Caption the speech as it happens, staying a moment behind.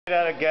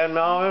That again,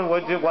 Melvin.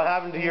 What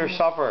happened to your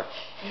supper?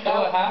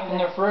 What happened in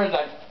the fridge?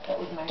 I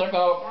took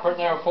out, put in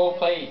there a full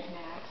plate.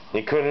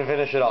 You couldn't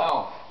finish it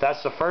all. No.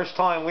 That's the first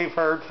time we've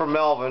heard from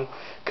Melvin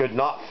could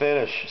not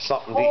finish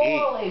something to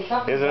eat.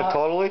 Isn't it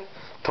totally?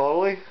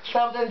 Totally?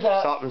 Something's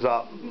up. Something's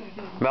up.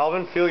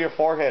 Melvin, feel your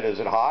forehead. Is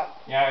it hot?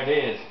 Yeah, it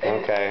is.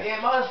 Okay.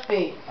 It must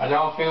be. I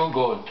don't feel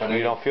good today.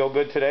 You don't feel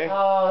good today?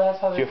 Oh,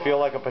 that's how Do you feel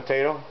like a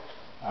potato?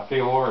 I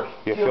feel worse.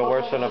 You feel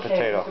worse than a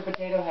potato. It's a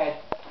potato head.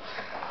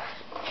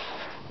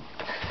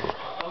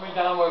 Coming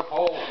down with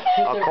cold.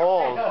 A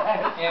cold?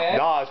 Yeah.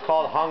 No, it's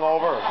called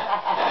hungover.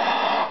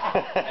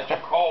 It's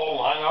a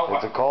cold hungover.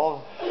 It's a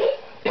cold?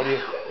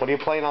 What are you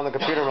playing on the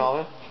computer,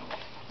 Melvin?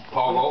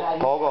 Pogo.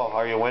 Pogo.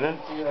 Are you winning?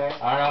 I don't know,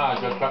 I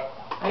just got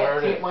I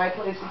have to take my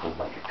place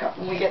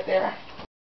when we get there.